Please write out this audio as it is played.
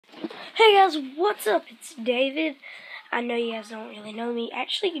Hey guys, what's up? It's David. I know you guys don't really know me.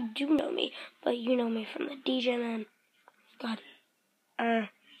 Actually, you do know me, but you know me from the DJ Man. God.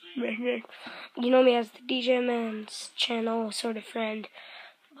 You know me as the DJ Man's channel sort of friend.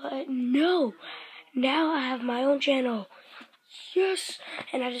 But no, now I have my own channel. Yes!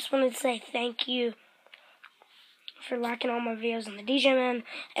 And I just wanted to say thank you for liking all my videos on the DJ Man.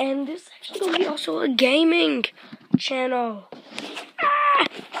 And this is actually going to be also a gaming channel.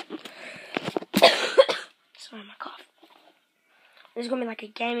 Sorry, my cough. There's gonna be like a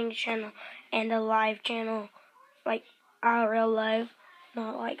gaming channel and a live channel, like IRL live,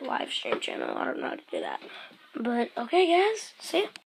 not like live stream channel. I don't know how to do that. But okay, guys, see ya.